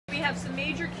have some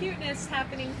major cuteness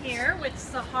happening here with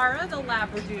Sahara, the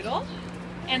Labradoodle,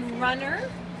 and Runner,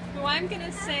 who I'm going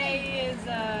to say is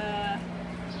I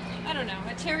don't know,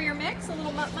 a terrier mix, a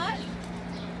little mutt-mutt.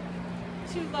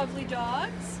 Two lovely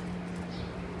dogs.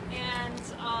 And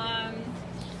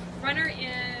Runner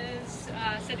is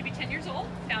said to be 10 years old,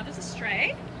 found as a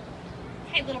stray.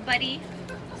 Hey little buddy,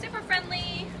 super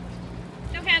friendly,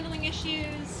 no handling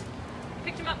issues.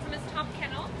 Picked him up from his top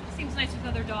kennel. Seems nice with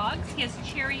other dogs. He has a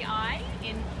cherry eye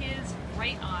in his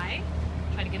right eye.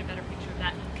 Try to get a better picture of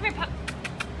that. Come here, pup.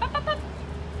 Pup, pup, pup.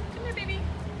 Come here, baby.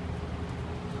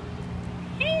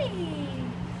 Hey!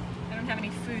 I don't have any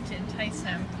food to entice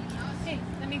him. Hey,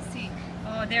 let me see.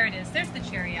 Oh, there it is. There's the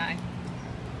cherry eye.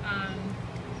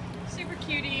 Super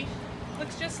cutie.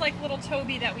 Looks just like little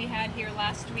Toby that we had here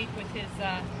last week with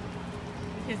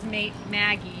his mate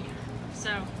Maggie.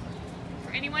 So,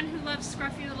 for anyone who loves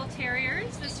scruffy little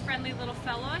terriers, this friendly little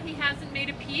fella, he hasn't made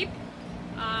a peep.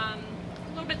 A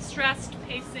little bit stressed,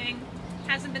 pacing,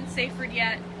 hasn't been safered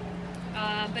yet.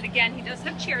 But again, he does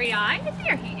have cherry eye.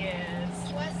 There he is.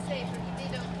 He was safer. He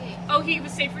did okay. Oh, he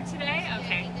was safer today?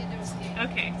 Okay. Yeah, he did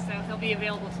okay. Okay, so he'll be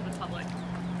available to the public.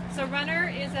 So Runner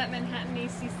is at Manhattan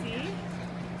MACC.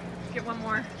 Get one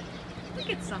more. Look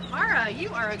at Sahara. You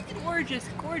are a gorgeous,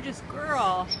 gorgeous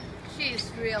girl.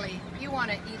 She's really, you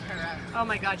want to eat her up. Oh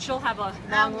my God, she'll have a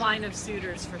long line of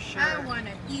suitors for sure. I want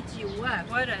to eat you up.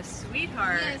 What a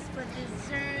sweetheart. Yes, for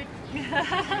dessert.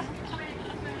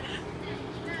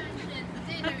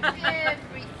 Dinner,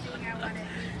 everything I want to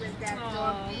eat with that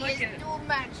dog. He is too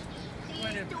much. He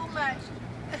is too much.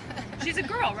 She's a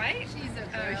girl, right? She's a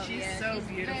girl. Oh, she's yes. so She's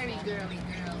beautiful. Very girly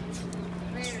girl.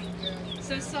 Very girly.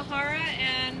 So Sahara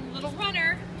and little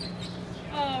Runner.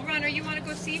 Oh, Runner, you want to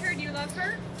go see her? Do you love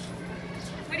her?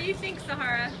 What do you think,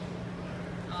 Sahara?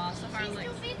 Oh, Sahara She's likes.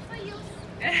 too big for you.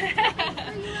 For you,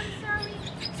 I'm sorry.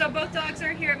 So both dogs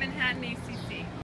are here at Manhattan MACC.